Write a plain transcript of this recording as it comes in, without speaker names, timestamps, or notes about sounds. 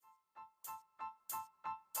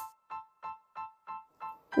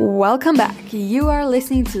Welcome back. You are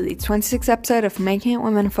listening to the 26th episode of Making It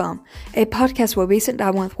Women Film, a podcast where we sit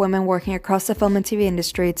down with women working across the film and TV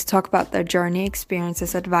industry to talk about their journey,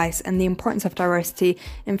 experiences, advice, and the importance of diversity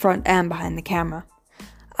in front and behind the camera.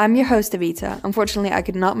 I'm your host, Evita. Unfortunately, I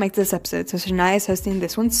could not make this episode, so Shania is hosting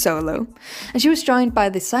this one solo. And she was joined by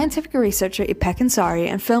the scientific researcher Ipek Ansari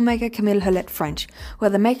and filmmaker Camille Hallette French, who are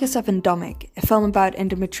the makers of Endomic, a film about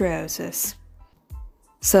endometriosis.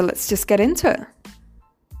 So let's just get into it.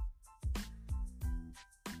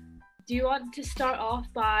 Do you want to start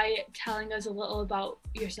off by telling us a little about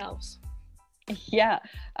yourselves? Yeah,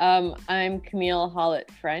 I'm Camille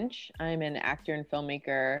Hallette French. I'm an actor and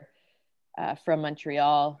filmmaker from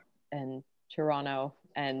Montreal and Toronto,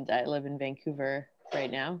 and I live in Vancouver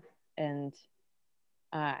right now, and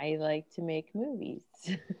I like to make movies.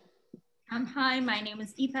 Hi, my name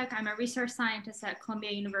is Ipek. I'm a research scientist at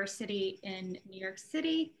Columbia University in New York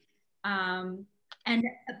City, and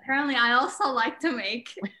apparently I also like to make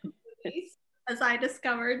as I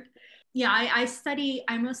discovered. Yeah,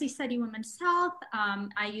 I mostly study women's health.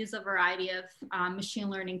 I use a variety of machine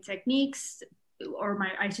learning techniques,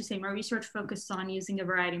 my research focused on using a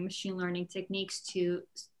variety of machine learning techniques to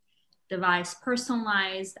devise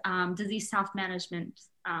personalized disease self-management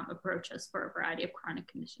approaches for a variety of chronic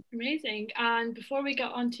conditions. Amazing. And before we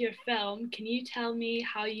get onto your film, can you tell me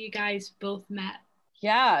how you guys both met?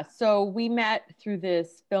 Yeah, so we met through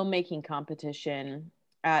this filmmaking competition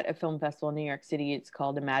at a film festival in New York City. It's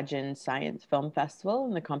called Imagine Science Film Festival,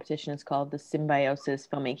 and the competition is called the Symbiosis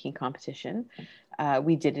Filmmaking Competition.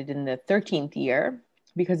 We did it in the 13th year.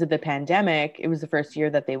 Because of the pandemic, it was the first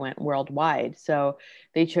year that they went worldwide. So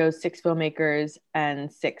they chose 6 filmmakers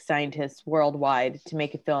and 6 scientists worldwide to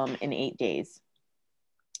make a film in 8 days.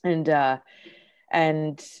 And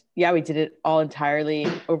yeah, we did it all entirely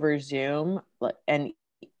over Zoom. And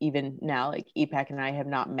even now, like Ipek and I have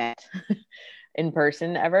not met in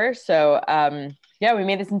person ever. So yeah, we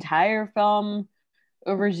made this entire film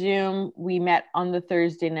over Zoom. We met on the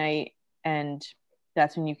Thursday night, and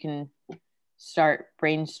that's when you can start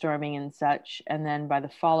brainstorming and such. And then by the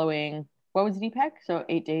following, what was it, Ipek? So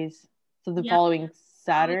 8 days. So the following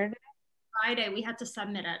Saturday? Friday, we had to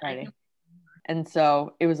submit it. Friday. And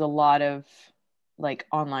so it was a lot of like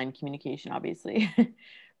online communication, obviously.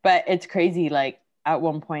 But it's crazy. Like at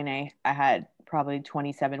one point I had probably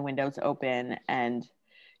 27 windows open, and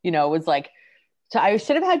it was like, so I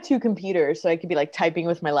should have had 2 computers so I could be like typing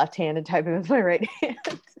with my left hand and typing with my right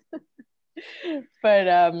hand. But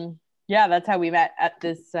yeah, that's how we met at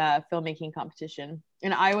this filmmaking competition.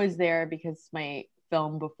 And I was there because my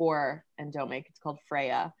film before Endomic, it's called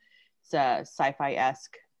Freya. It's a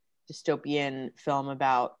sci-fi-esque dystopian film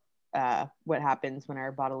about what happens when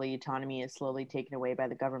our bodily autonomy is slowly taken away by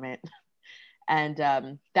the government. And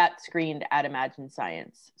that screened at Imagine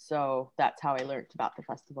Science. So that's how I learned about the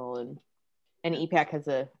festival. And Ipek has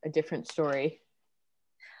a different story.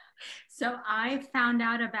 So I found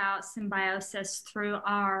out about Symbiosis through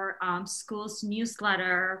our school's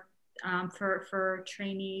newsletter for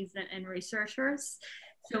trainees and researchers.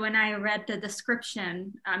 So when I read the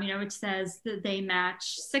description, which says that they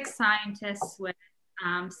match 6 scientists with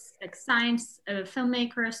 6 science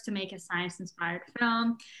filmmakers to make a science-inspired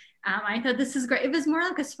film. I thought this is great. It was more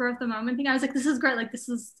like a spur of the moment thing. I was like, this is great. Like, this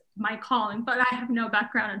is my calling, but I have no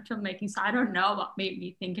background in filmmaking, so I don't know what made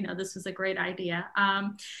me think, this was a great idea. It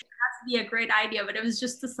has to be a great idea, but it was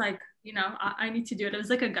just this like, I need to do it. It was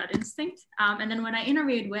like a gut instinct. And then when I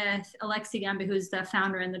interviewed with Alexi Gambi, who's the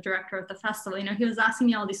founder and the director of the festival, he was asking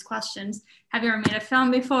me all these questions. Have you ever made a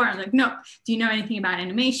film before? I'm like, no. Do you know anything about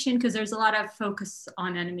animation? Because there's a lot of focus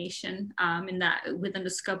on animation within the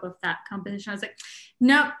scope of that competition. I was like,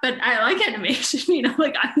 no, but I like animation,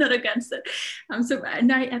 like I'm not against it.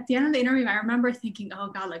 At the end of the interview, I remember thinking, oh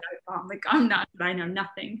God, like I know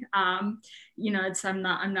nothing. I'm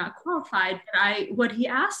not qualified. But what he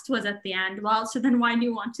asked was at the end, well, so then why do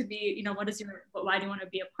you want to be, why do you want to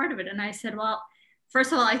be a part of it? And I said, well,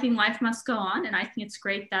 first of all, I think life must go on. And I think it's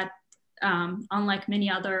great that unlike many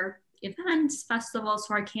other events, festivals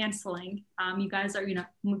who are canceling, you guys are,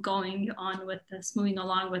 going on with this, moving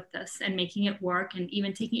along with this and making it work, and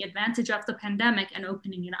even taking advantage of the pandemic and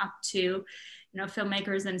opening it up to,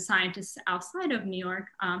 filmmakers and scientists outside of New York.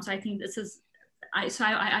 So I think this is,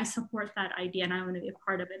 I support that idea and I want to be a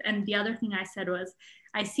part of it. And the other thing I said was,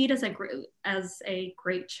 I see it as a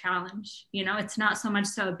great challenge. It's not so much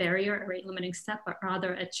so a barrier, a rate limiting step, but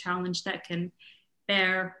rather a challenge that can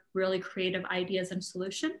bear really creative ideas and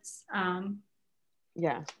solutions.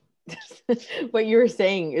 Yeah. What you were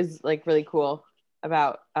saying is like really cool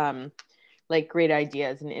about like great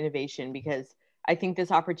ideas and innovation, because I think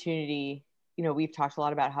this opportunity you know, we've talked a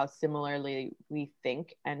lot about how similarly we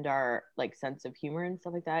think and our like sense of humor and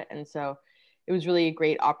stuff like that. And so it was really a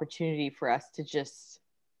great opportunity for us to just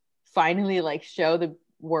finally like show the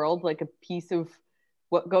world like a piece of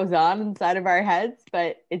what goes on inside of our heads.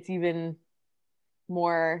 But it's even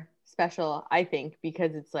more special, I think,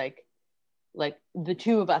 because it's like the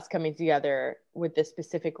two of us coming together with this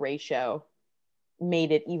specific ratio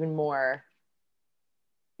made it even more,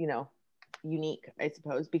 you know, unique, I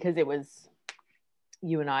suppose, because it was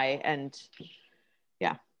you and I. And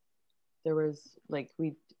yeah, there was like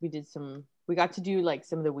we got to do like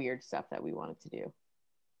some of the weird stuff that we wanted to do,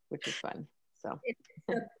 which is fun. So it's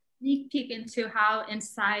a sneak peek into how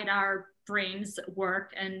inside our brains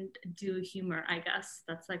work and do humor, I guess.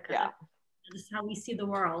 That's like this is how we see the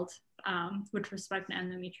world with respect to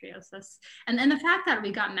endometriosis. And the fact that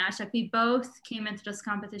we got matched, like we both came into this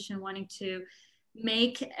competition wanting to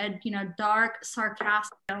make a, you know, dark,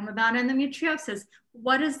 sarcastic film about endometriosis.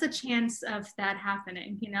 What is the chance of that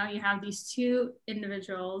happening? You know, you have these two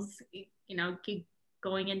individuals, you know,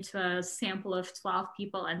 going into a sample of 12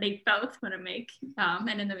 people, and they both want to make an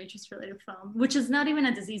endometriosis related film, which is not even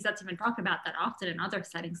a disease that's even talked about that often in other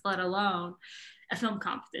settings, let alone a film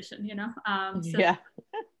competition, you know?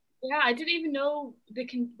 Yeah, I didn't even know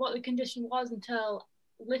what the condition was until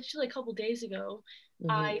literally a couple days ago.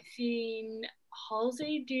 I seen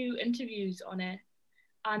Halsey do interviews on it,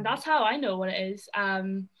 and that's how I know what it is.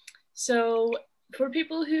 So for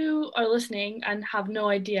people who are listening and have no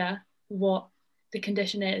idea what the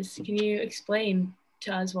condition is, can you explain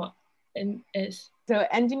to us what it is? So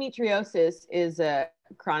endometriosis is a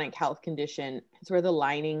chronic health condition. It's where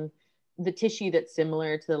the tissue that's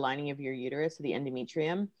similar to the lining of your uterus, so the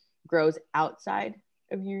endometrium, grows outside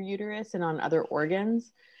of your uterus and on other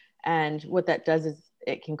organs. And what that does is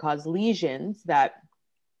it can cause lesions that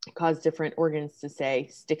cause different organs to, say,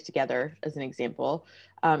 stick together, as an example,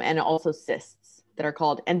 and also cysts that are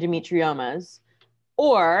called endometriomas,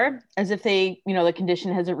 or, as if they, you know, the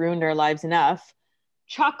condition hasn't ruined our lives enough,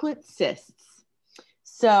 chocolate cysts.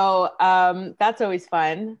 So that's always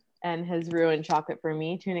fun and has ruined chocolate for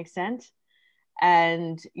me to an extent.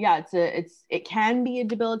 And yeah, it can be a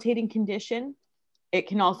debilitating condition. It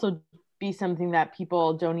can also be something that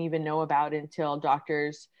people don't even know about until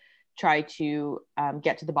doctors try to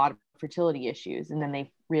get to the bottom of fertility issues, and then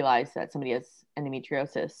they realize that somebody has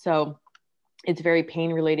endometriosis. So it's very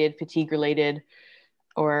pain related, fatigue related,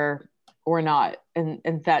 or not.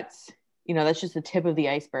 And that's, you know, that's just the tip of the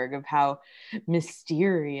iceberg of how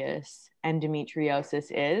mysterious endometriosis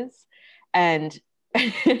is. And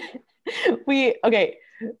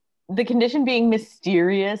the condition being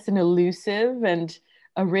mysterious and elusive and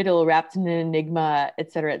a riddle wrapped in an enigma,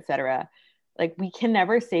 et cetera, like we can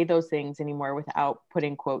never say those things anymore without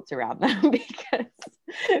putting quotes around them, because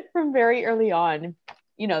from very early on,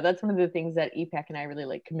 you know, that's one of the things that EPEC and I really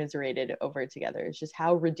like commiserated over together, is just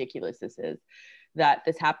how ridiculous this is, that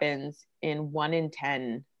this happens in 1 in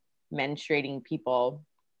 10 menstruating people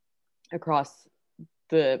across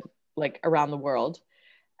around the world.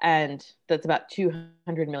 And that's about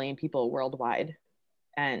 200 million people worldwide.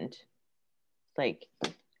 And like,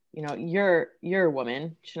 you know, you're a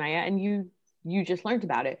woman, Shania, and you just learned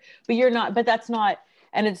about it, but that's not,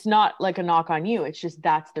 and it's not like a knock on you. It's just,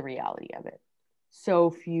 that's the reality of it. So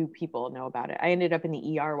few people know about it. I ended up in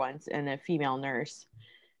the ER once, and a female nurse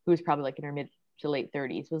who was probably like in her mid to late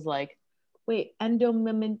 30s was like, wait,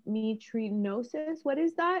 endometriosis, what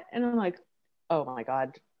is that? And I'm like, oh my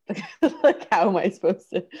God, like how am I supposed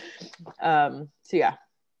to? So yeah.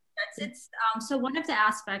 So one of the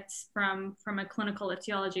aspects from a clinical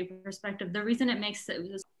etiology perspective, the reason it makes it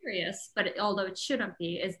serious, but although it shouldn't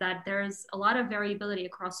be, is that there's a lot of variability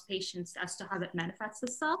across patients as to how that manifests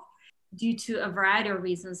itself, due to a variety of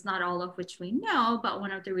reasons, not all of which we know, but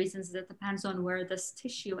one of the reasons is it depends on where this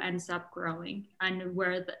tissue ends up growing, and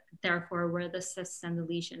therefore where the cysts and the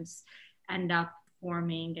lesions end up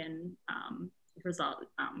forming and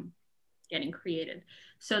getting created.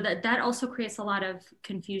 So that also creates a lot of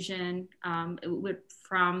confusion from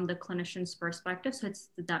the clinician's perspective. So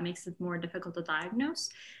that makes it more difficult to diagnose.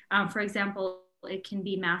 For example, it can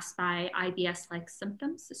be masked by IBS-like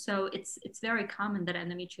symptoms. So it's very common that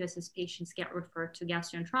endometriosis patients get referred to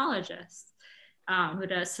gastroenterologists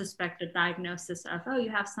with a suspected diagnosis of, oh, you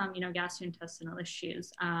have some, you know, gastrointestinal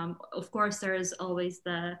issues. Of course, there is always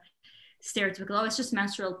the stereotypical, oh, it's just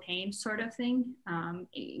menstrual pain sort of thing.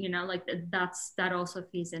 You know, like that also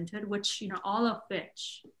feeds into it, which, you know, all of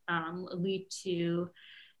which lead to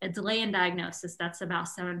a delay in diagnosis that's about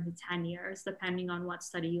 7 to 10 years, depending on what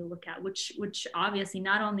study you look at, which obviously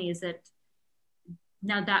not only is it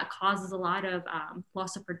Now that causes a lot of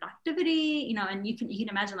loss of productivity, you know, and you can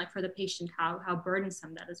imagine, like, for the patient, how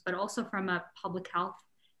burdensome that is, but also from a public health,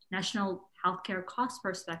 national healthcare cost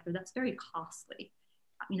perspective, that's very costly.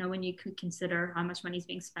 You know, when you could consider how much money is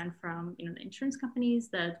being spent from, you know, the insurance companies,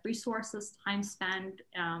 the resources, time spent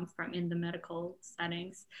from in the medical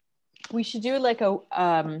settings. We should do like a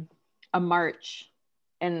march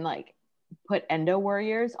and like put endo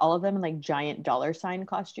warriors, all of them in like giant $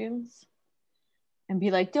 costumes, and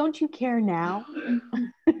be like, don't you care now?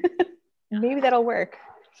 Maybe that'll work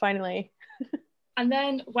finally. And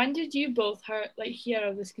then when did you both hear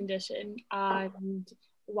of this condition, and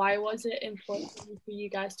why was it important for you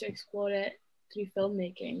guys to explore it through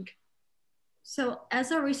filmmaking? So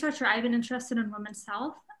as a researcher, I've been interested in women's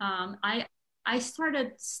health. I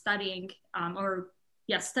started studying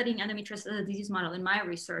studying endometriosis as a disease model in my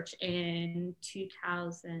research in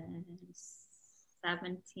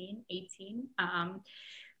 2017, 18.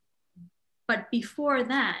 But before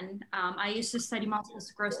then, I used to study multiple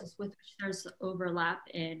sclerosis, with which there's overlap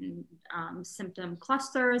in symptom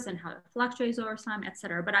clusters and how it fluctuates over time, et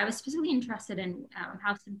cetera. But I was specifically interested in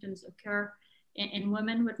how symptoms occur in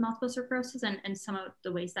women with multiple sclerosis, and some of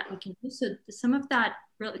the ways that we can do. So some of that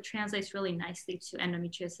really translates really nicely to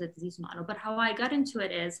endometriosis disease model. But how I got into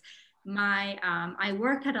it is I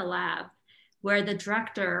work at a lab where the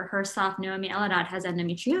director herself, Naomi Eladad, has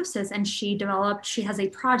endometriosis, and she has a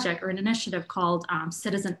project or an initiative called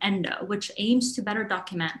Citizen Endo, which aims to better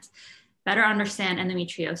document, better understand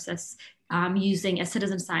endometriosis using a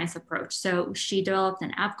citizen science approach. So she developed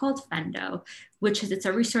an app called Fendo, it's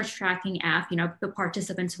a research tracking app. You know, the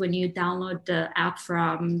participants, when you download the app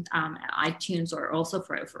from iTunes, or also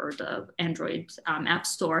for the Android app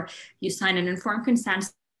store, you sign an informed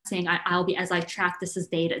consent saying, I'll be, as I track,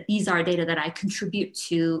 these are data that I contribute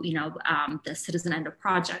to, you know, the Citizen Endo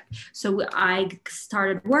project. So I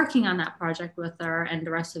started working on that project with her and the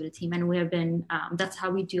rest of the team. And we have been, that's how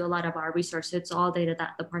we do a lot of our research. So it's all data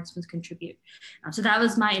that the participants contribute. So that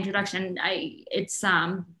was my introduction. It's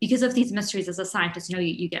because of these mysteries as a scientist, you know,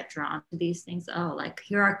 you get drawn to these things. Oh, like,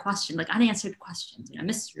 here are questions, like unanswered questions, you know,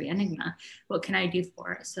 mystery, enigma, what can I do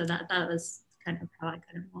for it? So that was kind of how I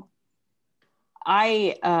got involved.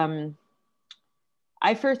 I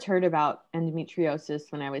first heard about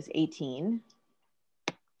endometriosis when I was 18,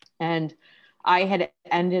 and I had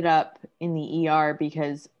ended up in the ER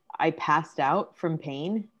because I passed out from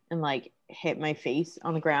pain and like hit my face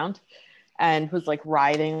on the ground and was like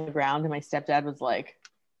writhing on the ground. And my stepdad was like,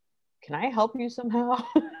 can I help you somehow?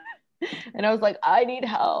 And I was like, I need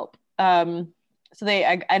help. So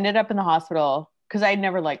I ended up in the hospital because I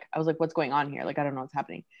was like, what's going on here? Like, I don't know what's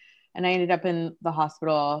happening. And I ended up in the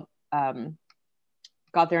hospital,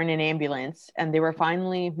 got there in an ambulance, and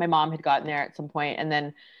my mom had gotten there at some point, and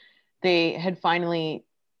then they had finally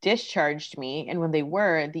discharged me. And when they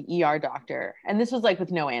were, the ER doctor, and this was like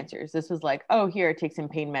with no answers. This was like, oh, here, take some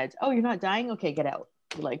pain meds. Oh, you're not dying? Okay, get out.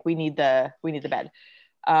 Like, we need the bed.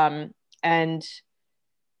 And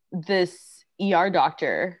this ER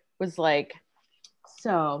doctor was like,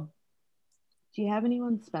 so do you have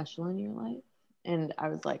anyone special in your life? And I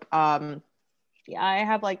was like, yeah, I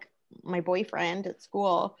have like my boyfriend at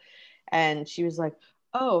school. And she was like,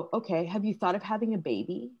 oh, okay. Have you thought of having a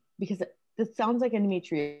baby? Because this sounds like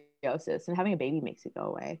endometriosis, and having a baby makes it go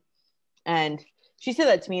away. And she said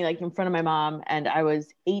that to me like in front of my mom. And I was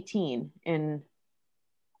 18 in,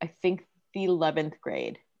 I think, the 11th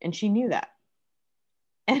grade. And she knew that.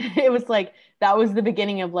 And it was like, that was the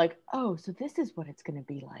beginning of like, oh, so this is what it's going to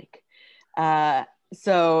be like.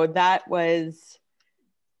 So that was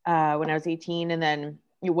when I was 18. And then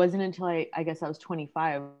it wasn't until I guess I was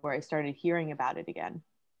 25 where I started hearing about it again.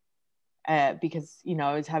 Because, you know,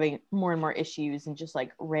 I was having more and more issues and just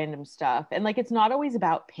like random stuff. And like, it's not always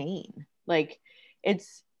about pain. Like,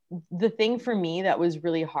 it's the thing for me that was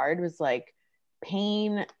really hard was like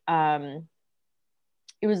pain.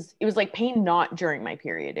 It was like pain not during my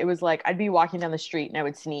period. It was like I'd be walking down the street and I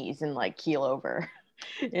would sneeze and like keel over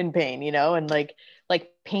in pain, you know, and like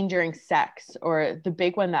pain during sex. Or the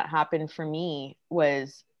big one that happened for me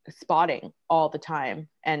was spotting all the time.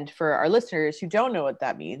 And for our listeners who don't know what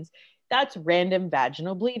that means, that's random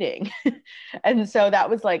vaginal bleeding. And so that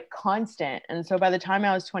was like constant. And so by the time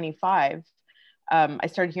I was 25, I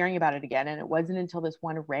started hearing about it again. And it wasn't until this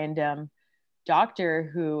one random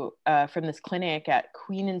doctor who from this clinic at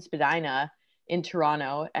Queen and Spadina in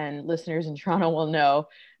Toronto, and listeners in Toronto will know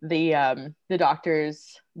the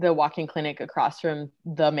doctors, the walk-in clinic across from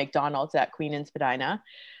the McDonald's at Queen and Spadina.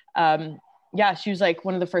 Yeah, she was like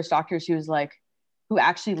one of the first doctors who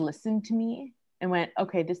actually listened to me and went,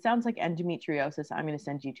 okay, this sounds like endometriosis. I'm going to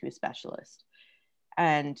send you to a specialist.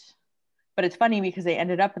 But it's funny because I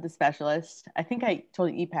ended up at the specialist. I think I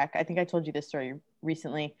told you, EPAC, I think I told you this story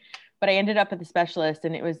recently, but I ended up at the specialist,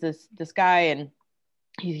 and it was this guy, and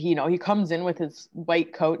he comes in with his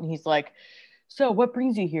white coat, and he's like, "So what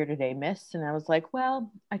brings you here today, miss?" And I was like,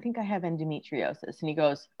 "Well, I think I have endometriosis." And he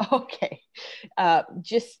goes, "Okay, I'll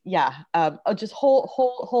just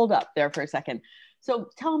hold up there for a second. So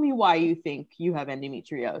tell me why you think you have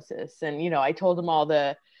endometriosis." And, I told him all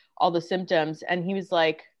the symptoms, and he was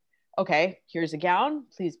like, "Okay, here's a gown.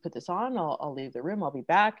 Please put this on. I'll leave the room. I'll be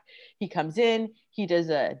back." He comes in, he does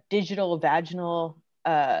a digital vaginal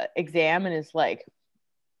exam, and is like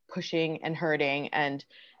pushing and hurting and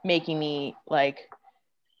making me like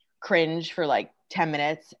cringe for like 10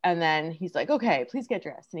 minutes. And then he's like, "Okay, please get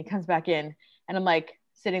dressed." And he comes back in, and I'm like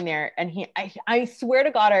sitting there, and I swear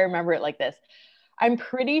to God, I remember it like this. I'm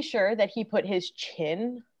pretty sure that he put his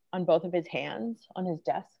chin on both of his hands on his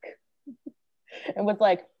desk and was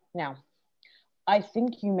like, "Now, I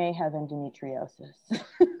think you may have endometriosis."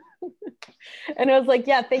 And I was like,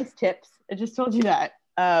 "Yeah, thanks, Tips. I just told you that."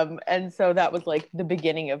 And so that was like the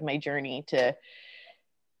beginning of my journey to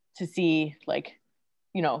see like,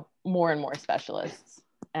 more and more specialists.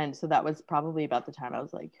 And so that was probably about the time I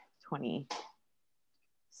was like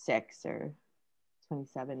 26 or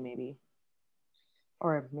 27 maybe,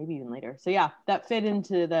 or maybe even later. So yeah, that fit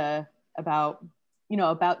into the about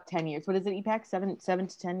 10 years. What is it, EPAC? 7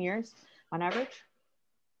 to 10 years on average?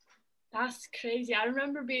 That's crazy. I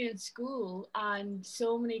remember being in school, and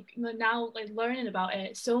so many, now like learning about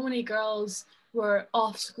it, so many girls were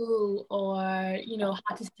off school, or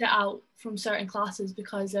had to sit out from certain classes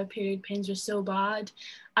because their period pains were so bad.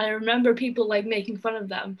 And I remember people like making fun of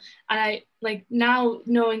them, and I like, now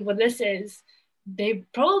knowing what this is, they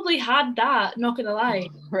probably had that, not gonna lie.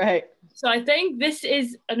 Right. So I think this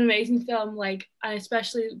is an amazing film, like, and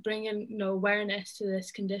especially bringing awareness to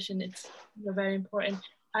this condition. It's very important.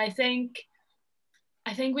 I think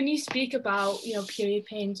when you speak about period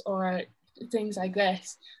pains or things like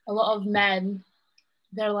this, a lot of men,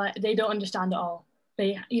 they don't understand at all.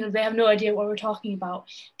 They have no idea what we're talking about.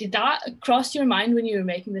 Did that cross your mind when you were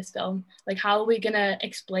making this film? Like, how are we gonna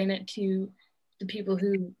explain it to the people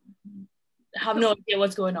who have no idea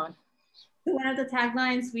what's going on? One of the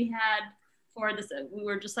taglines we had for this, we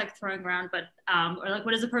were just like throwing around, but or like,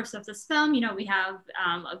 what is the purpose of this film? We have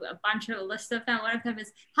a bunch of a list of them. One of them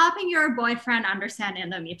is helping your boyfriend understand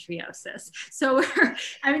endometriosis. So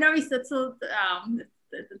obviously it's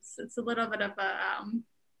a little bit of a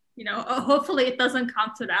hopefully it doesn't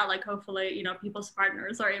come to that. Like, hopefully people's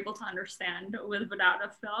partners are able to understand without a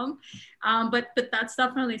film. But that's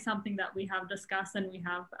definitely something that we have discussed, and we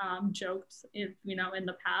have joked in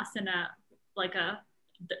the past in a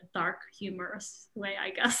dark, humorous way,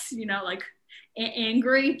 I guess, like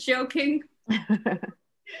angry joking.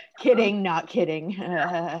 Kidding, not kidding.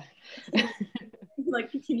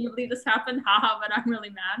 Like, can you believe this happened? Haha, but I'm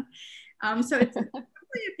really mad. So it's a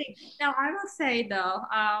thing. Now, I will say though,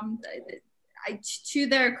 to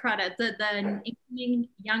their credit, the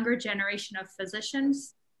younger generation of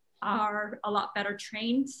physicians are a lot better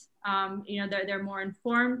trained. They're more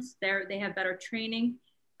informed. They have better training.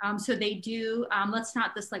 So they do, let's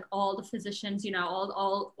not just like all the physicians,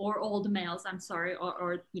 all the males, I'm sorry,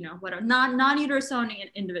 or whatever, non-uterus owning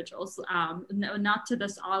individuals, not to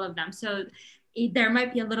this all of them. So there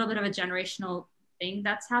might be a little bit of a generational thing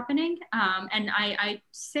that's happening. And I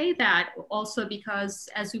say that also because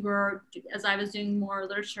as I was doing more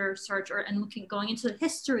literature search going into the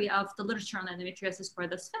history of the literature on endometriosis for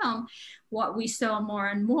this film, what we saw more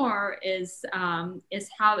and more is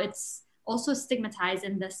how it's also stigmatized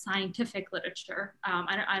in the scientific literature.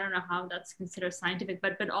 I don't know how that's considered scientific,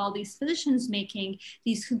 but all these physicians making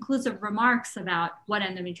these conclusive remarks about what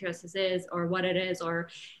endometriosis is or what it is, or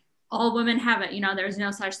all women have it, there's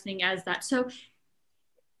no such thing as that. So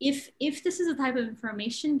if this is a type of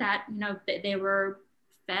information that, they were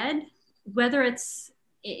fed, whether it's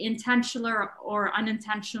intentional or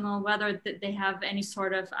unintentional, whether they have any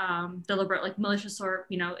sort of deliberate, like malicious or,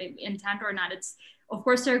 intent or not, it's, of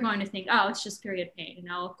course they're going to think, oh, it's just period pain,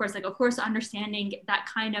 of course, understanding that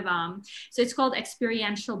kind of, so it's called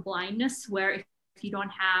experiential blindness, where if you don't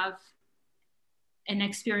have an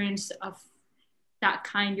experience of that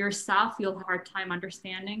kind yourself, you'll have a hard time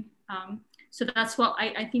understanding. So that's what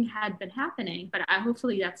I think had been happening, but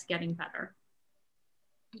hopefully that's getting better.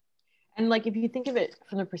 And like, if you think of it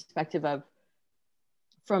from the perspective of,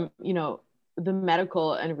 from, the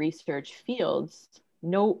medical and research fields,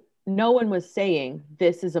 no one was saying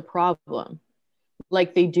this is a problem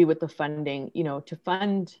like they do with the funding, to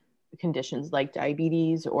fund conditions like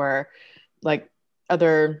diabetes or like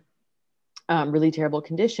other really terrible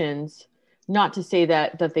conditions. Not to say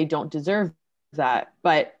that they don't deserve that,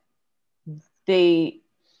 but they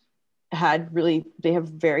have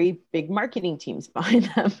very big marketing teams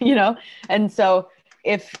behind them, you know? And so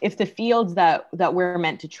if the fields that we're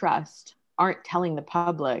meant to trust aren't telling the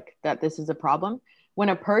public that this is a problem, when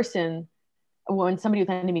somebody with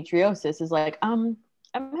endometriosis is like, I'm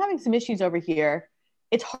having some issues over here,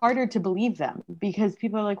 it's harder to believe them, because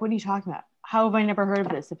people are like, what are you talking about? How have I never heard of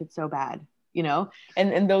this if it's so bad? You know?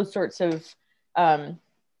 And those sorts of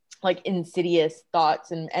like insidious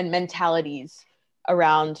thoughts and mentalities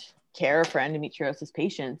around care for endometriosis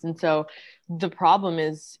patients. And so the problem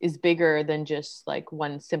is bigger than just like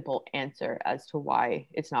one simple answer as to why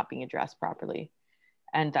it's not being addressed properly.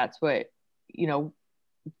 And that's what, you know,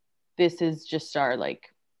 this is just our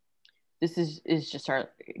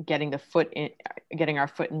getting our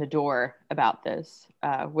foot in the door about this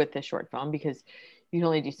with this short film, because you can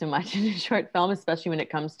only do so much in a short film, especially when it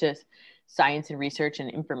comes to science and research and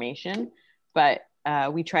information. But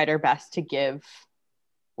we tried our best to give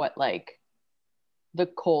what like the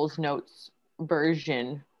Coles Notes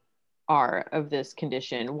version are of this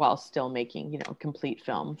condition, while still making, you know, complete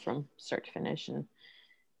film from start to finish. And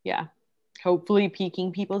yeah, hopefully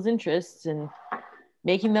piquing people's interests and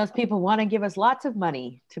making those people want to give us lots of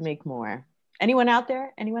money to make more. Anyone out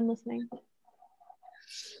there? Anyone listening?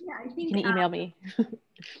 Yeah, I think can you email me?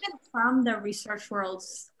 From the research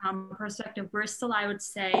world's perspective, we're still, I would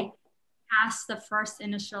say, past the first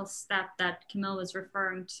initial step that Camille was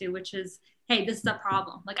referring to, which is, hey, this is a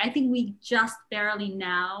problem. Like, I think we just barely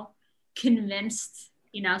now convinced,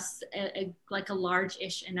 you know, like a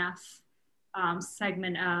large-ish enough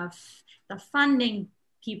segment of the funding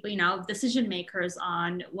people, you know, decision makers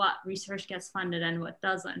on what research gets funded and what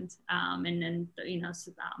doesn't, and then, you know,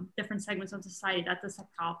 different segments of society, that is a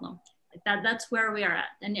problem. Like that's where we are at,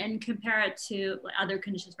 and compare it to like other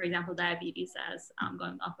conditions, for example, diabetes, as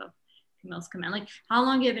going off of Camille's comment. Like, how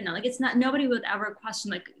long have you been? Like, it's not, nobody would ever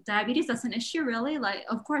question like diabetes. That's an issue, really? Like,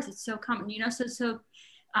 of course, it's so common, you know. So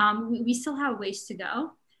we still have ways to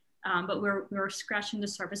go, but we're scratching the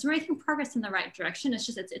surface. We're making progress in the right direction. It's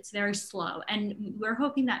just it's very slow, and we're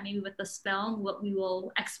hoping that maybe with this film, we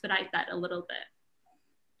will expedite that a little bit.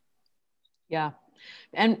 Yeah,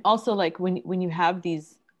 and also like when you have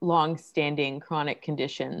these long-standing chronic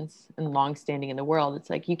conditions and long-standing in the world, it's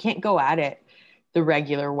like you can't go at it the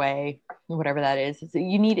regular way, whatever that is.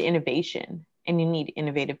 You need innovation and you need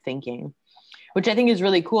innovative thinking, which I think is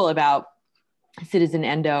really cool about Citizen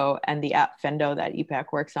Endo and the app Fendo that EPAC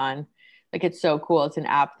works on. Like, it's so cool. It's an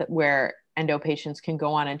app where endo patients can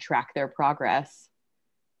go on and track their progress,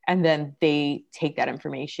 and then they take that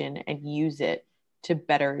information and use it to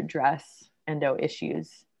better address endo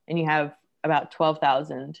issues. And you have about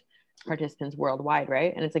 12,000 participants worldwide,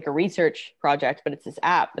 right? And it's like a research project, but it's this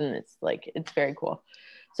app, and it's very cool.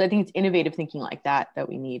 So I think it's innovative thinking like that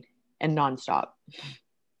we need, and nonstop.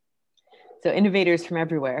 So innovators from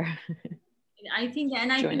everywhere. I think,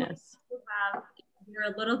 and I join think us.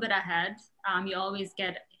 You're a little bit ahead. You always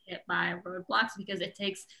get hit by roadblocks because it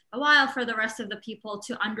takes a while for the rest of the people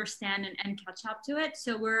to understand and catch up to it.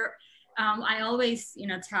 So I always, you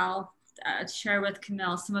know, share with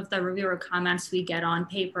Camille some of the reviewer comments we get on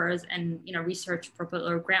papers and, you know, research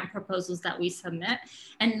or grant proposals that we submit.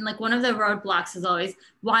 And like one of the roadblocks is always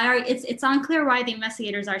it's unclear why the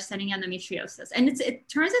investigators are studying endometriosis. And it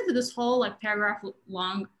turns into this whole like paragraph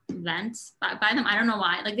long vent by them. I don't know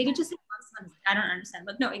why. Like they could just say one sentence, I don't understand.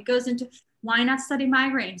 But no, it goes into why not study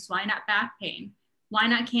migraines? Why not back pain? Why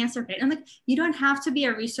not cancer pain? And like, you don't have to be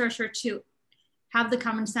a researcher to have the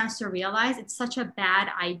common sense to realize it's such a bad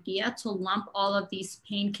idea to lump all of these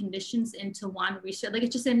pain conditions into one research. Like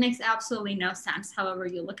it makes absolutely no sense, however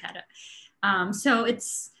you look at it. So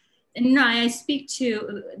I speak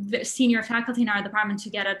to the senior faculty in our department to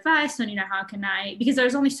get advice on, you know, how can because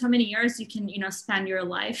there's only so many years you can, you know, spend your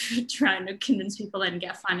life trying to convince people and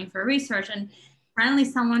get funding for research. And finally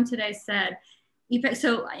someone today said,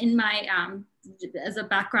 so in my, as a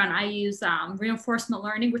background, I use reinforcement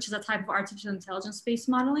learning, which is a type of artificial intelligence-based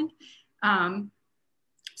modeling.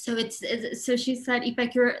 So she said,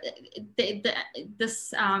 Ipek,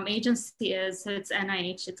 this agency is, so it's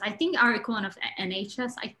NIH. It's, I think, our equivalent of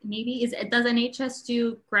NHS. Does NHS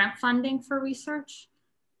do grant funding for research?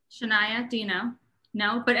 Shania, do you know?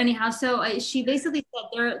 No, but anyhow, so she basically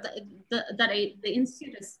said the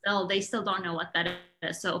institute is they still don't know what that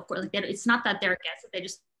is. So of course, it's not that they're against it; they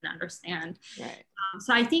just don't understand. Right.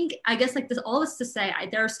 So I guess like this, all this to say,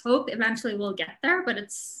 there's hope. Eventually, we'll get there, but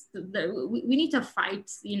we need to fight.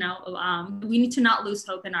 You know, we need to not lose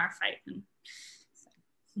hope in our fight.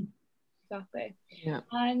 Exactly. Yeah.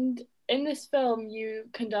 And in this film, you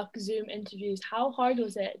conduct Zoom interviews. How hard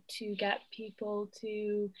was it to get people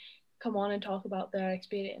to come on and talk about their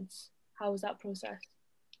experience? How was that process?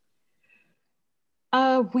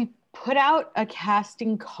 We put out a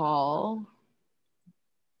casting call.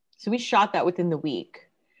 So we shot that within the week.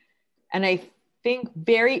 And I think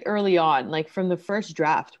very early on, like from the first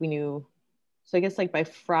draft, we knew. So I guess like by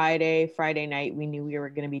Friday night, we knew we were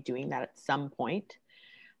going to be doing that at some point.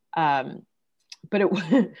 But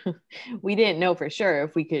we didn't know for sure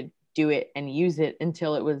if we could do it and use it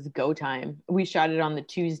until it was go time. We shot it on the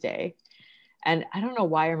Tuesday. And I don't know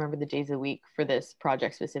why I remember the days of the week for this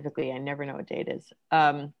project specifically. I never know what day it is.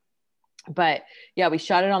 But yeah, we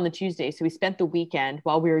shot it on the Tuesday. So we spent the weekend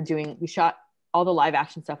while we shot all the live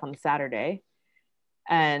action stuff on the Saturday.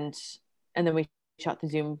 And then we shot the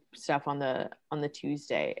Zoom stuff on the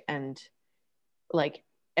Tuesday. And like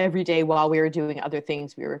every day while we were doing other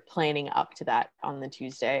things, we were planning up to that on the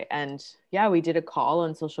Tuesday. And yeah, we did a call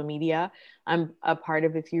on social media. I'm a part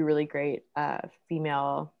of a few really great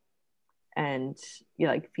female and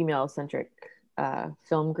like female centric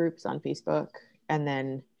film groups on Facebook. And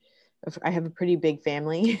then I have a pretty big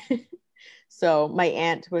family. So my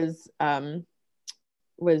aunt was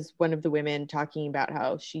one of the women talking about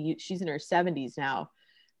how she's in her 70s now,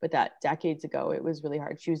 but that decades ago, it was really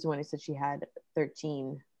hard. She was the one who said she had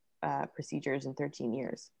 13 procedures in 13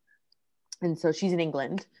 years. And so she's in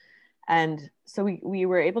England. And so we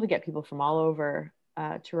were able to get people from all over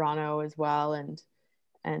Toronto as well. And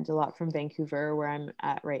a lot from Vancouver, where I'm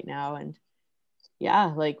at right now. And yeah,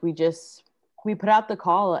 like we put out the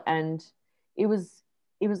call, and it was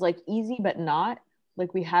like easy, but not.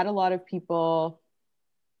 Like we had a lot of people.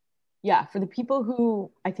 Yeah, for the people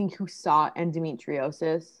who I think who saw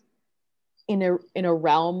endometriosis in a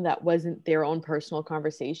realm that wasn't their own personal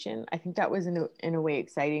conversation, I think that was in a way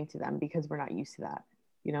exciting to them, because we're not used to that,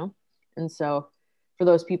 you know? And so for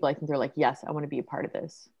those people, I think they're like, yes, I want to be a part of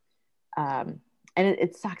this. And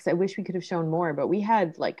it sucks. I wish we could have shown more, but we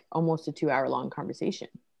had like almost a 2-hour long conversation,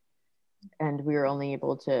 and we were only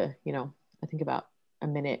able to, I think about a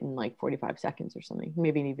minute and like 45 seconds or something,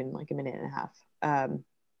 maybe even like a minute and a half.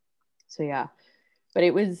 So yeah, but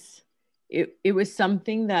it was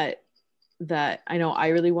something that I know I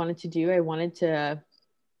really wanted to do. I wanted to.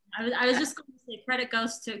 I was just going to say credit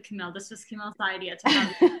goes to Camille. This was Camille's idea to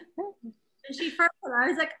have. And she first, I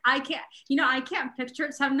was like, I can't picture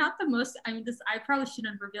it. So I'm not the most, I probably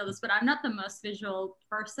shouldn't reveal this, but I'm not the most visual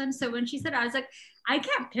person. So when she said it, I was like, I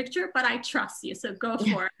can't picture it, but I trust you. So go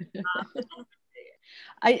for it.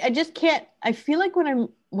 I just can't, I feel like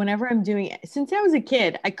whenever I'm doing it, since I was a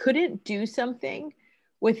kid, I couldn't do something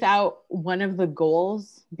without one of the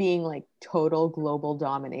goals being like total global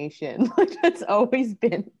domination. Like that's always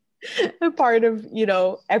been a part of,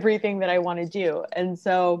 everything that I want to do. And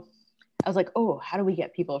so I was like, oh, how do we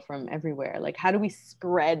get people from everywhere? Like, how do we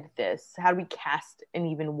spread this? How do we cast an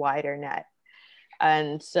even wider net?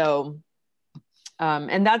 And so,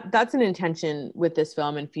 and that's an intention with this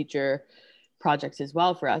film and future projects as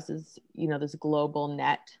well for us is, this global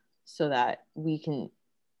net, so that we can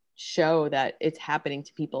show that it's happening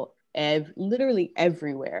to people literally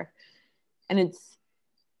everywhere. And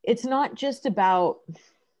it's not just about,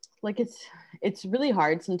 like, it's really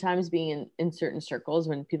hard sometimes being in certain circles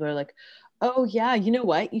when people are like, oh yeah, you know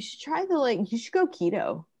what, you should try you should go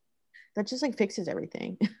keto, that just like fixes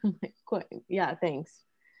everything. I'm like, yeah, thanks.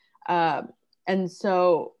 And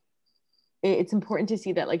so it's important to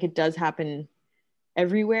see that like it does happen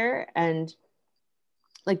everywhere. And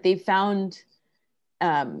like they found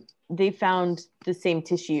the same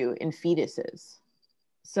tissue in fetuses.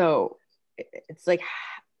 So it's like,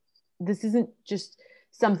 this isn't just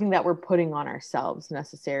something that we're putting on ourselves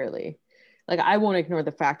necessarily. Like I won't ignore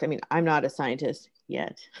the fact, I'm not a scientist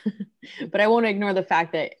yet, but I won't ignore the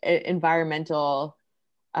fact that environmental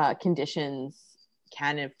conditions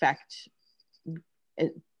can affect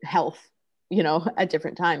health, at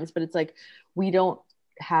different times. But it's like, we don't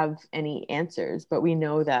have any answers, but we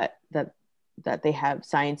know that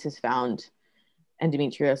science has found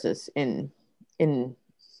endometriosis in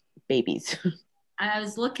babies.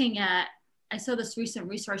 I saw this recent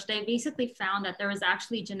research. They basically found that there was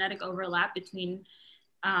actually genetic overlap between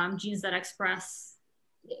genes that express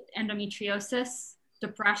endometriosis,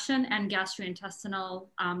 depression, and gastrointestinal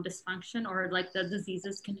dysfunction, or like the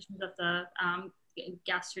conditions of the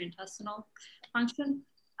gastrointestinal function.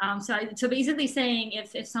 So basically saying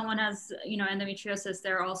if someone has, endometriosis,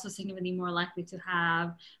 they're also significantly more likely to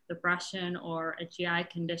have depression or a GI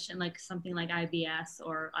condition, like something like IBS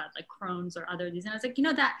or like Crohn's or other diseases. And I was like,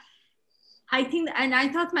 that I think, and I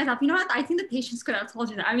thought to myself, what? I think the patients could have told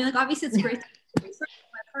you that. Like obviously it's great to research,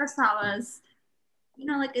 but first thought was,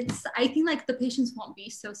 like I think like the patients won't be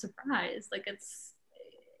so surprised. Like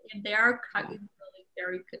they are really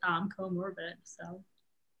very comorbid. So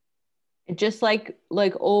just like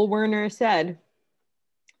old Werner said,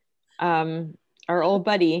 our old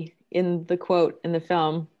buddy in the quote in the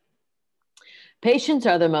film, patients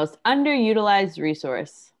are the most underutilized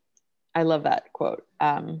resource. I love that quote.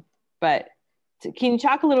 But can you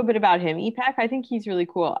talk a little bit about him, Ipek? I think he's really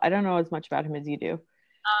cool. I don't know as much about him as you do.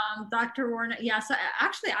 Dr. Werner, yeah. So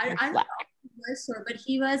actually, I don't know but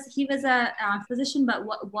he was a physician. But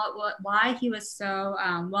why he was so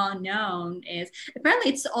well known is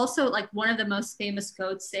apparently it's also like one of the most famous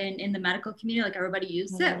quotes in the medical community. Like everybody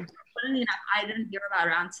used it. Funny enough, I didn't hear about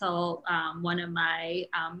it until one of my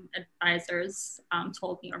advisors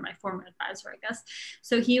told me, or my former advisor, I guess.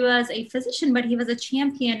 So he was a physician, but he was a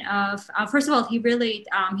champion of, first of all, he really,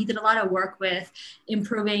 he did a lot of work with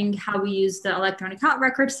improving how we use the electronic health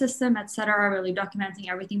record system, et cetera, really documenting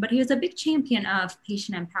everything. But he was a big champion of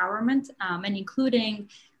patient empowerment and including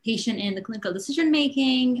patient in the clinical decision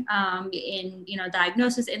making, in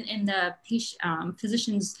diagnosis, in the patient,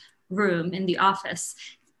 physician's room in the office,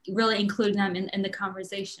 really including them in the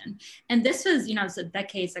conversation. And this was, it's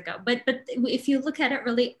decades ago. But if you look at it,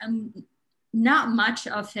 really, not much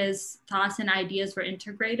of his thoughts and ideas were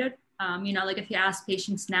integrated. Like if you ask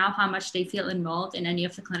patients now how much they feel involved in any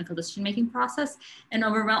of the clinical decision-making process, an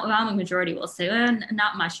overwhelming majority will say,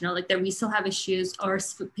 not much, like that we still have issues, or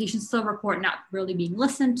patients still report not really being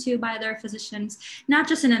listened to by their physicians, not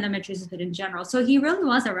just in endometriosis, but in general. So he really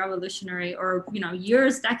was a revolutionary, or,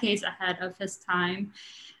 years, decades ahead of his time.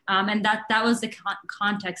 And that was the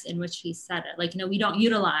context in which he said it. Like, we don't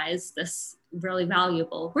utilize this really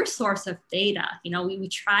valuable resource of data. We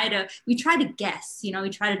try to guess, we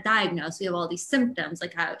try to diagnose. We have all these symptoms,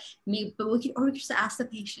 like how maybe, but we could just ask the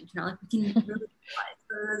patient, like we can really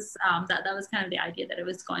realize. That was kind of the idea that it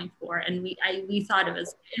was going for. And we thought it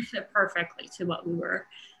fit perfectly to what we were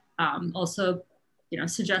also,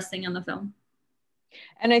 suggesting in the film.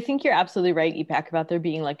 And I think you're absolutely right, Ipek, about there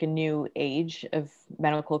being like a new age of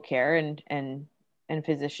medical care and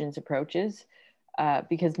physicians' approaches.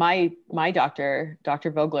 Because my doctor,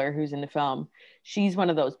 Dr. Vogler, who's in the film, she's one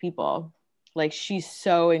of those people. Like, she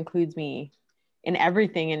so includes me in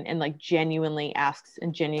everything and like genuinely asks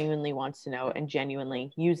and genuinely wants to know and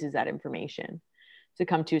genuinely uses that information to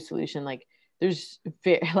come to a solution. Like,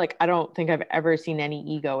 I don't think I've ever seen any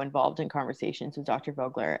ego involved in conversations with Dr.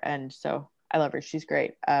 Vogler. And so I love her. She's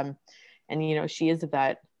great. And, she is of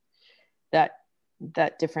that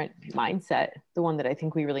different mindset, the one that I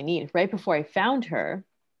think we really need. Right before I found her,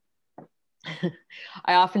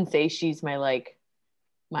 I often say she's my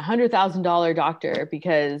 $100,000 doctor,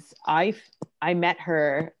 because I met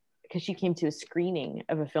her because she came to a screening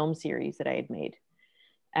of a film series that I had made.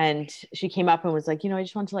 And she came up and was like, I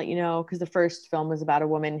just want to let you know, because the first film was about a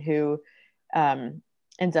woman who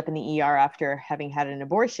ends up in the ER after having had an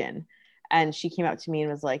abortion. And she came up to me and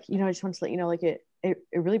was like, I just want to let you know, like it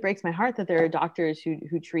really breaks my heart that there are doctors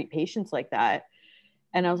who treat patients like that.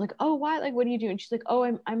 And I was like, oh, why? Like, what do you do? And she's like, oh,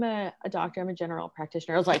 I'm a doctor. I'm a general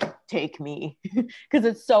practitioner. I was like, take me, because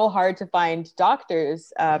it's so hard to find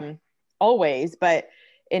doctors always. But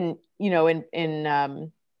in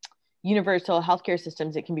universal healthcare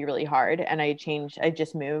systems, it can be really hard. And I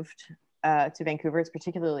just moved to Vancouver. It's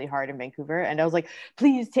particularly hard in Vancouver. And I was like,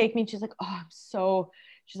 please take me. She's like, I'm so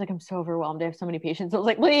overwhelmed. I have so many patients. I was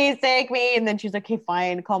like, please take me. And then she's like, okay,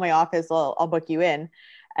 fine. Call my office. I'll book you in.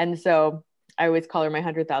 And so I always call her my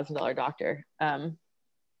 $100,000 doctor.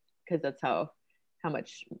 Because that's how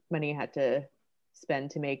much money I had to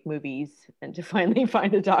spend to make movies and to finally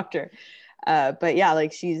find a doctor. But yeah,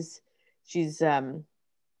 like she's been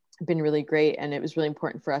really great. And it was really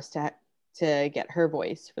important for us to get her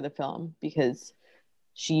voice for the film, because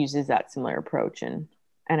she uses that similar approach. And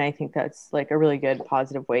I think that's like a really good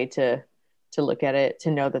positive way to look at it,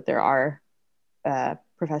 to know that there are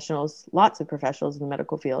professionals, lots of professionals in the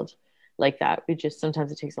medical field like that.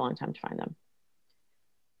 Sometimes it takes a long time to find them.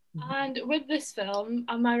 And with this film,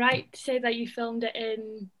 am I right to say that you filmed it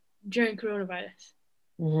during coronavirus?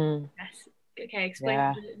 Mm-hmm. Yes. Okay, explain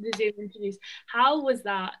the Zoom interviews. How was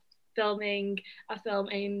that, filming a film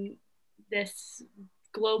in this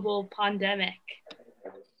global pandemic?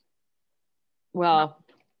 Well,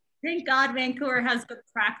 thank God Vancouver has good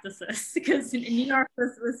practices, because in New York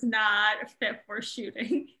this was not fit for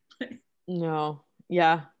shooting. No,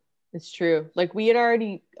 yeah, it's true. Like we'd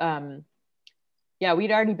already been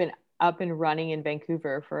up and running in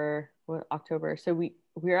Vancouver for October. So we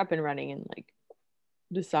were up and running in like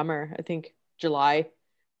the summer, I think July,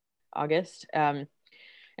 August.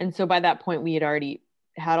 And so by that point we had already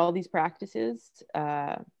had all these practices.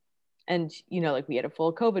 And, like we had a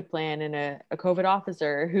full COVID plan and a COVID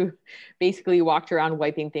officer who basically walked around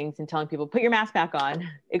wiping things and telling people, put your mask back on.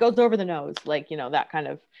 It goes over the nose, that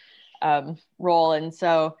kind of role. And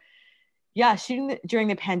so, yeah, shooting during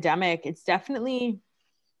the pandemic, it's definitely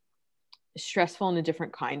stressful in a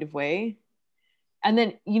different kind of way. And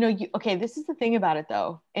then, okay, this is the thing about it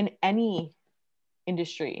though, in any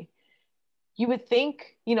industry, you would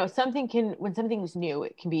think, when something's new,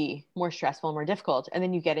 it can be more stressful, more difficult. And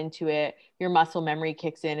then you get into it, your muscle memory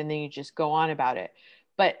kicks in, and then you just go on about it.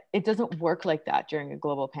 But it doesn't work like that during a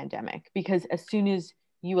global pandemic, because as soon as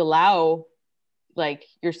you allow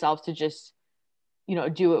yourself to just,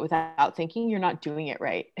 do it without thinking, you're not doing it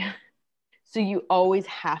right. So you always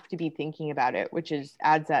have to be thinking about it, which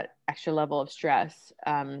adds that extra level of stress.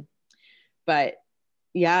 But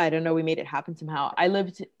yeah, I don't know. We made it happen somehow.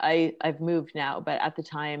 I've moved now, but at the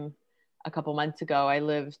time, a couple months ago, I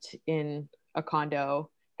lived in a condo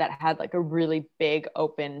that had a really big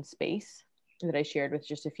open space that I shared with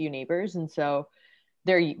just a few neighbors. And so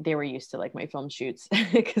they were used to my film shoots,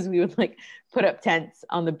 because we would put up tents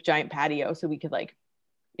on the giant patio so we could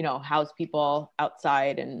house people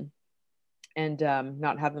outside and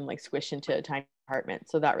not have them squish into a tiny apartment.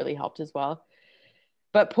 So that really helped as well.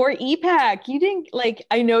 But poor EPAC, you didn't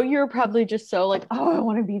I know you're probably just so oh, I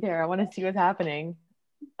want to be there. I want to see what's happening.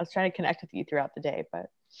 I was trying to connect with you throughout the day, but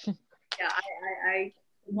yeah, I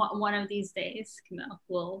want one of these days, Camille,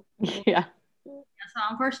 will yeah. So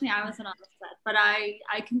unfortunately I wasn't on the set, but I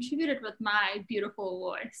contributed with my beautiful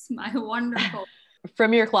voice, my wonderful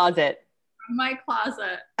from your closet. From my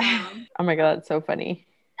closet. Oh my God, that's so funny.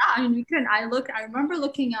 Yeah, I mean, I remember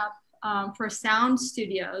looking up for sound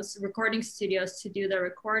studios, recording studios to do the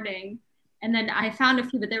recording. And then I found a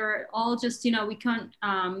few, but they were all just, we can't,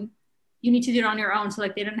 you need to do it on your own. So they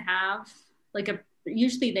didn't have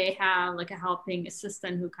usually they have a helping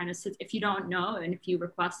assistant who kind of sits, if you don't know, and if you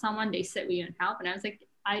request someone, they sit with you and help. And I was like,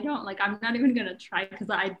 I'm not even going to try, because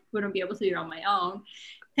I wouldn't be able to do it on my own.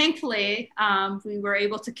 Thankfully, we were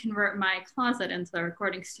able to convert my closet into a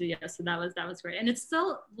recording studio. So that was great. And it's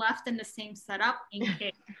still left in the same setup in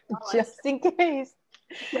case. Just in case.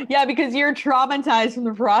 Yeah, because you're traumatized from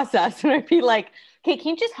the process. And I'd be like, okay,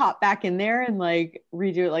 can you just hop back in there and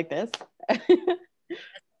redo it like this?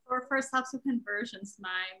 For subsequent versions,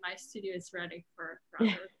 my studio is ready for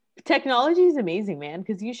others. Technology is amazing, man,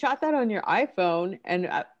 because you shot that on your iPhone,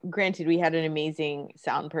 and granted, we had an amazing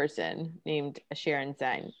sound person named Sharon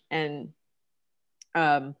Zhang, and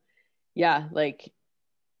yeah,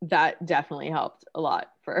 that definitely helped a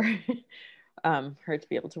lot for her to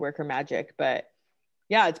be able to work her magic. But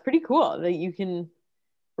yeah, it's pretty cool that you can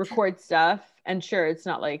record stuff, and sure, it's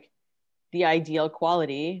not the ideal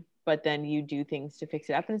quality, but then you do things to fix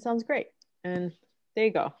it up, and it sounds great. And there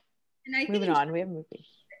you go. And moving on, we have a movie.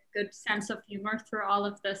 Good sense of humor through all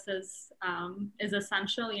of this is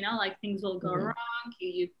essential. Things will go wrong.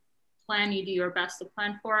 You plan, you do your best to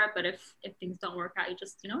plan for it, but if things don't work out, you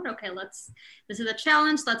just okay, this is a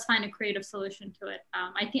challenge, let's find a creative solution to it.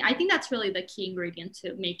 I think that's really the key ingredient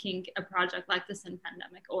to making a project like this in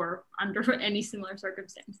pandemic or under any similar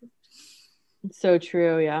circumstances. It's so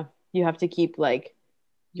true. Yeah, you have to keep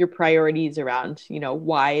your priorities around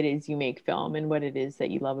why it is you make film and what it is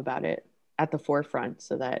that you love about it at the forefront,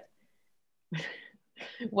 so that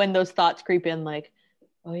when those thoughts creep in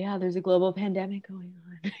oh yeah, there's a global pandemic going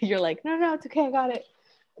on, you're no, it's okay, I got it.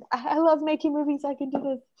 I love making movies, I can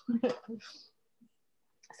do this.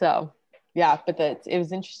 So yeah, but it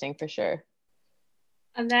was interesting for sure.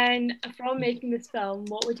 And then from making this film,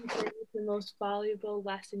 what would you say was the most valuable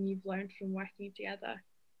lesson you've learned from working together?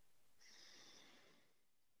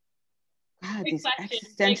 God, these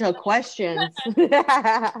existential questions.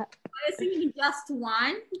 I was thinking just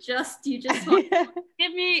one. You just want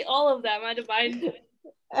give me all of them. I don't mind.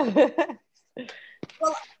 Well, I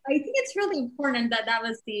think it's really important that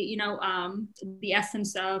was the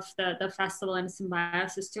essence of the festival and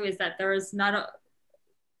Symbiosis too, is that there is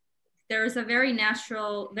a very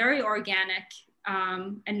natural, very organic,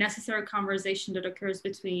 and necessary conversation that occurs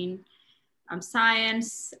between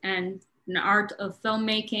science and an art of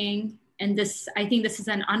filmmaking. And I think this is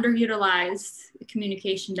an underutilized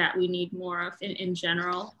communication that we need more of in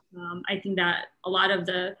general. I think that a lot of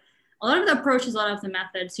the approaches, a lot of the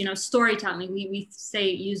methods, storytelling, we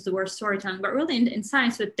use the word storytelling, but really in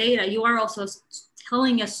science with data, you are also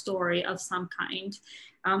telling a story of some kind.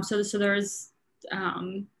 So there's,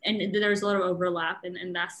 and there's a lot of overlap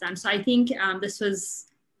in that sense. So I think it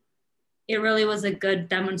really was a good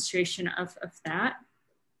demonstration of that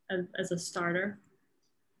as a starter.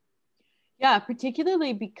 Yeah,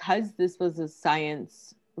 particularly because this was a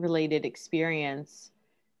science related experience,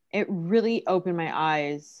 it really opened my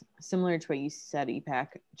eyes, similar to what you said, Ipek,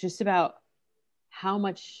 just about how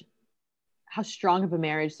strong of a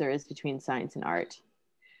marriage there is between science and art.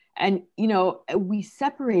 And, you know, we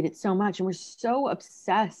separate it so much, and we're so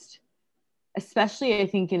obsessed, especially I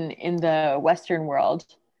think in the Western world,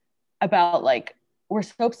 about like, we're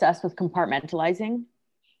so obsessed with compartmentalizing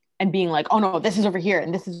and being like, oh no, this is over here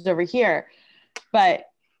and this is over here. But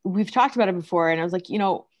we've talked about it before. And I was like, you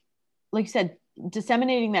know, like you said,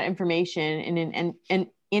 disseminating that information in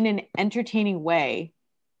an entertaining way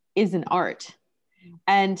is an art.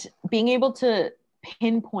 And being able to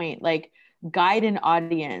pinpoint, like, guide an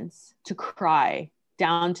audience to cry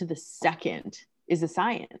down to the second is a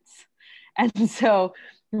science. And so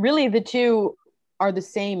really the two are the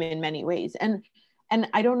same in many ways. And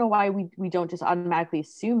I don't know why we don't just automatically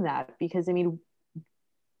assume that, because I mean,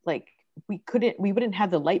 like, we wouldn't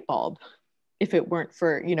have the light bulb if it weren't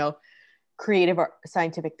for, you know, creative or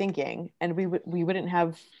scientific thinking, and we wouldn't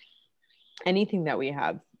have anything that we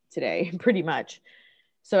have today, pretty much.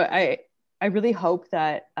 So I really hope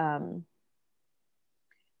that that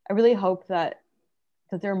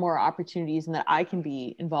there are more opportunities, and that I can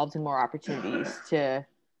be involved in more opportunities to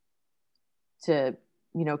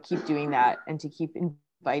you know, keep doing that, and to keep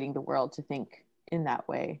inviting the world to think in that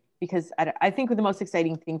way. Because I think the most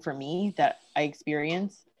exciting thing for me that I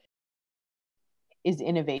experience is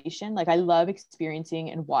innovation. Like, I love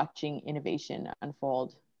experiencing and watching innovation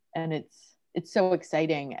unfold, and it's so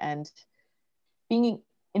exciting. And being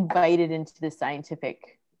invited into the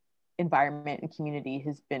scientific environment and community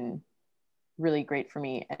has been really great for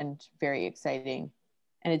me and very exciting.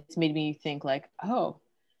 And it's made me think like, oh,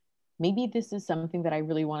 maybe this is something that I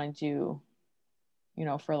really want to do, you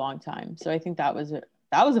know, for a long time. So I think that was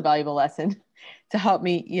a valuable lesson to help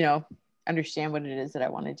me, you know, understand what it is that I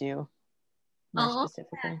want to do more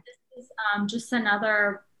specifically. This is just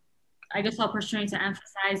another, I guess, opportunity to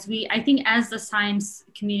emphasize. I think as the science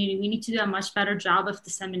community, we need to do a much better job of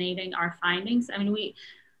disseminating our findings. I mean,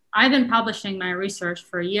 I've been publishing my research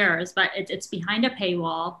for years, but it's behind a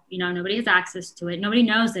paywall. You know, nobody has access to it. Nobody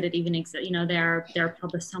knows that it even exists. You know, they're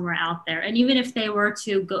published somewhere out there. And even if they were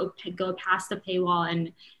to go past the paywall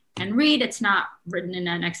and read, it's not written in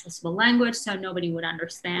an accessible language, so nobody would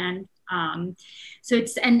understand. And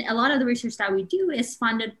a lot of the research that we do is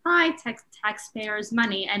funded by taxpayers'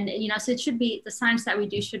 money, and you know, so it should be, the science that we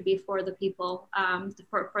do should be for the people,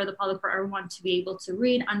 for the public, for everyone to be able to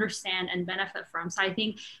read, understand, and benefit from. So I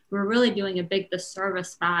think we're really doing a big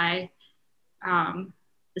disservice by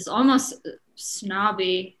this almost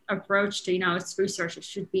snobby approach to, you know, it's research. It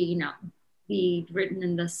should be, you know, be written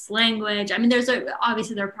in this language. I mean,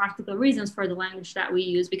 obviously there are practical reasons for the language that we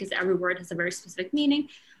use, because every word has a very specific meaning.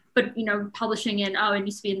 But, you know, publishing in, it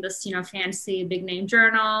needs to be in this, you know, fancy big name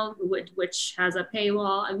journal, which has a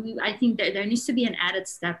paywall. I mean, I think that there needs to be an added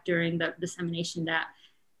step during the dissemination that,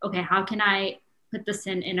 okay, how can I put this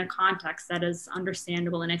in a context that is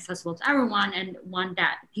understandable and accessible to everyone, and one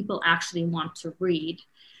that people actually want to read.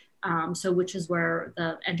 So which is where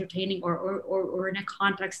the entertaining or in a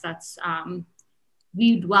context that's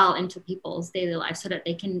viewed well into people's daily lives, so that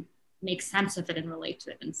they can make sense of it and relate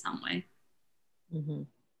to it in some way. Mm-hmm.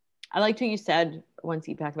 I liked what you said once,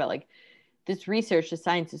 Ipek, about like, this research, the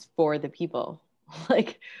science is for the people.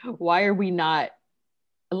 Like, why are we not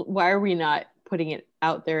putting it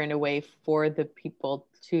out there in a way for the people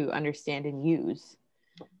to understand and use?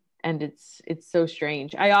 And it's so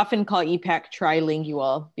strange. I often call Ipek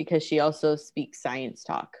trilingual because she also speaks science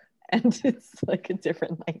talk, and it's like a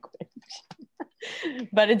different language.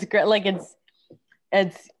 But it's great. Like,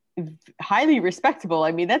 it's highly respectable.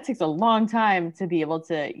 I mean, that takes a long time to be able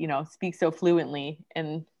to, you know, speak so fluently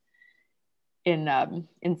in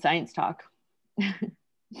science talk.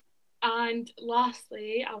 And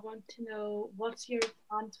lastly, I want to know, what's your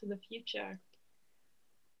plans for the future?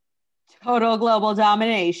 Total global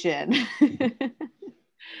domination.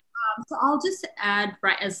 So I'll just add,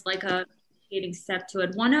 right, as like a leading step to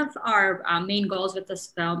it, one of our main goals with this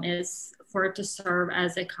film is for it to serve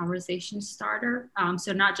as a conversation starter.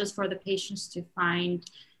 So not just for the patients to find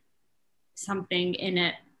something in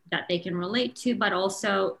it that they can relate to, but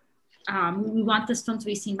also we want this film to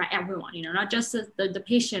be seen by everyone, you know, not just the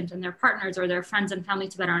patient and their partners or their friends and family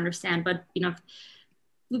to better understand, but, you know,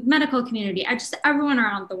 the medical community, just everyone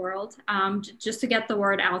around the world, just to get the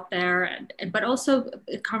word out there, but also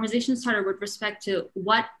a conversation started with respect to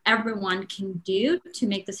what everyone can do to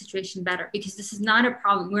make the situation better, because this is not a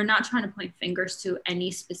problem. We're not trying to point fingers to any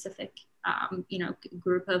specific, you know,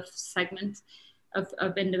 group of segment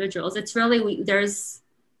of individuals. It's really, there's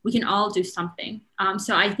we can all do something.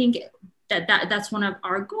 So I think that's one of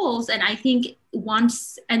our goals. And I think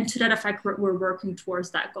and to that effect, we're working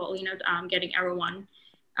towards that goal, getting everyone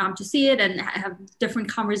to see it and have different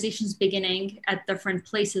conversations beginning at different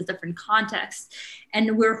places, different contexts.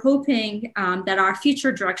 And we're hoping that our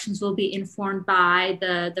future directions will be informed by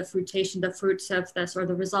the fruits of this, or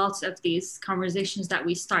the results of these conversations that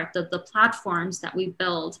we start, the platforms that we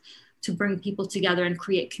build to bring people together and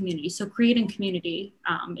create community. So creating community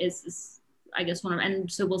is I guess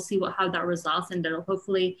and so we'll see how that results, and it'll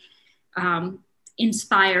hopefully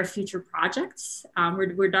inspire future projects.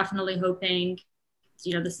 We're definitely hoping,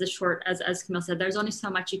 this is short, as Camille said, there's only so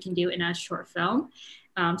much you can do in a short film.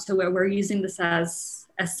 So we're using this as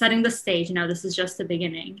setting the stage. This is just the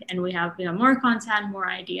beginning, and we have more content, more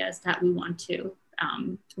ideas that we want to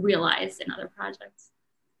realize in other projects.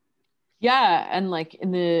 Yeah, and like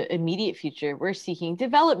in the immediate future, we're seeking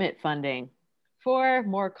development funding for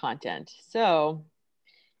more content. So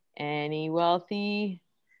any wealthy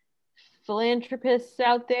philanthropists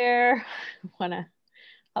out there want to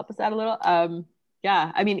help us out a little?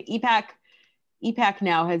 Yeah, I mean, EPAC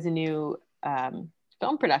now has a new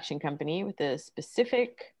film production company with a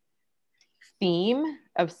specific theme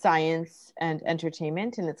of science and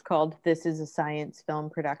entertainment, and it's called This Is a Science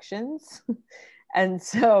Film Productions. And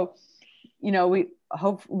so, we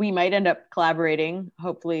hope we might end up collaborating,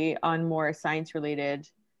 hopefully, on more science-related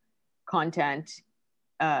content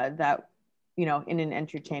that, in an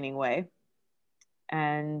entertaining way.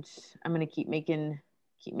 And I'm going to keep making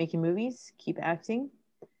movies, keep acting,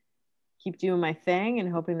 keep doing my thing,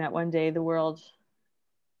 and hoping that one day the world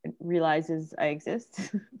realizes I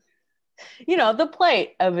exist. The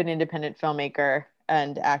plight of an independent filmmaker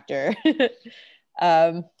and actor.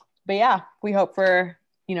 But yeah, we hope for,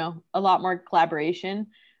 a lot more collaboration.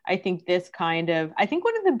 I think one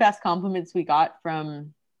of the best compliments we got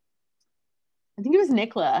from, I think it was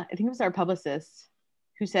Nicola, I think it was our publicist,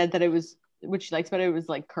 who said that what she likes about it was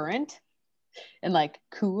like current and like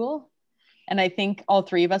cool. And I think all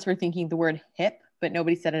three of us were thinking the word hip, but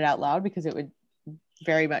nobody said it out loud because it would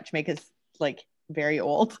very much make us like very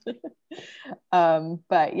old.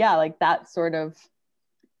 But yeah, like that sort of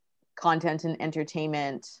content and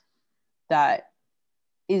entertainment that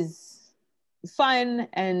is fun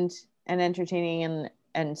and entertaining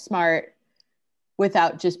and smart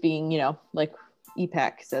without just being, like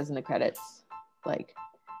EPAC says in the credits, like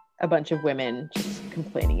a bunch of women just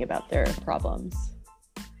complaining about their problems.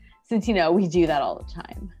 Since, we do that all the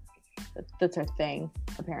time. That's our thing,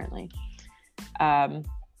 apparently.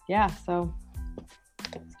 Yeah, so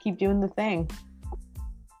let's keep doing the thing.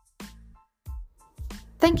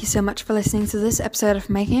 Thank you so much for listening to this episode of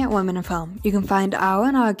Making It Women in Film. You can find our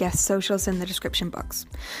and our guest socials in the description box.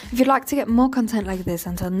 If you'd like to get more content like this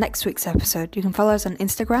until next week's episode, you can follow us on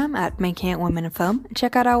Instagram at Making It Women in Film, and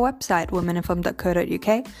check out our website,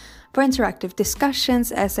 womeninfilm.co.uk, for interactive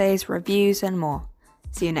discussions, essays, reviews, and more.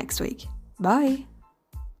 See you next week. Bye!